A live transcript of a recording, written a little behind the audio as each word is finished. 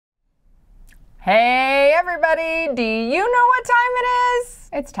Hey everybody, do you know what time it is?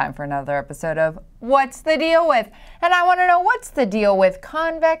 It's time for another episode of What's the Deal With? And I want to know what's the deal with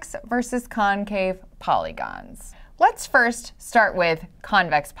convex versus concave polygons. Let's first start with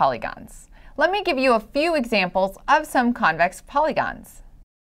convex polygons. Let me give you a few examples of some convex polygons.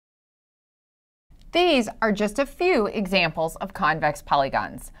 These are just a few examples of convex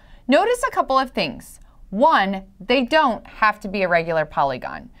polygons. Notice a couple of things. One, they don't have to be a regular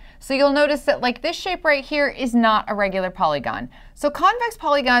polygon. So you'll notice that like this shape right here is not a regular polygon. So convex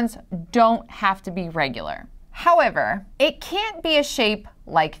polygons don't have to be regular. However, it can't be a shape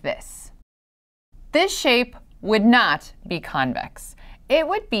like this. This shape would not be convex. It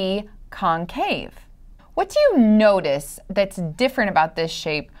would be concave. What do you notice that's different about this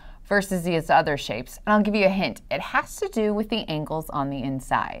shape versus these other shapes? And I'll give you a hint. It has to do with the angles on the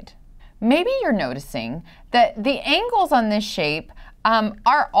inside. Maybe you're noticing that the angles on this shape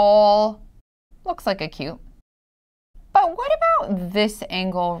are all, looks like a cube. But what about this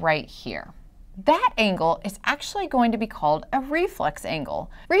angle right here? That angle is actually going to be called a reflex angle.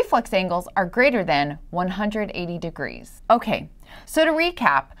 Reflex angles are greater than 180 degrees. Okay, so to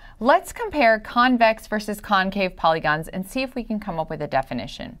recap, let's compare convex versus concave polygons and see if we can come up with a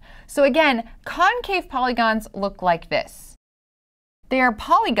definition. So again, concave polygons look like this. They are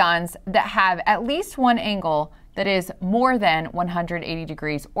polygons that have at least one angle that is more than 180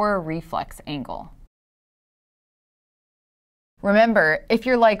 degrees or a reflex angle. Remember, if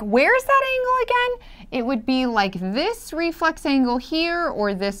you're like, where's that angle again? It would be like this reflex angle here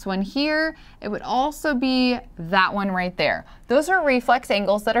or this one here. It would also be that one right there. Those are reflex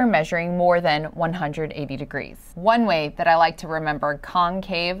angles that are measuring more than 180 degrees. One way that I like to remember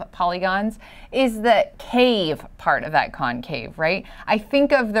concave polygons is the cave part of that concave, right? I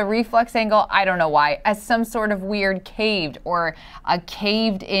think of the reflex angle, I don't know why, as some sort of weird caved or a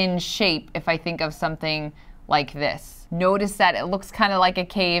caved in shape if I think of something like this. Notice that it looks kind of like a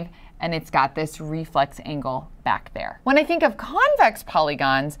cave and it's got this reflex angle back there. When I think of convex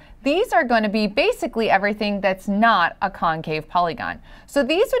polygons, these are going to be basically everything that's not a concave polygon. So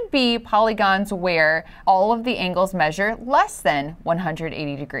these would be polygons where all of the angles measure less than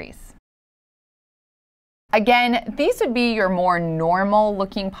 180 degrees. Again, these would be your more normal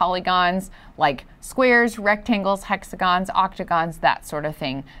looking polygons like squares, rectangles, hexagons, octagons, that sort of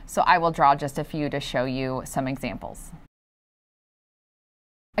thing. So I will draw just a few to show you some examples.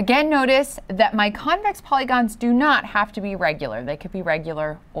 Again, notice that my convex polygons do not have to be regular. They could be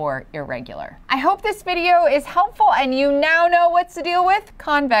regular or irregular. I hope this video is helpful and you now know what's the deal with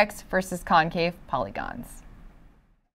convex versus concave polygons.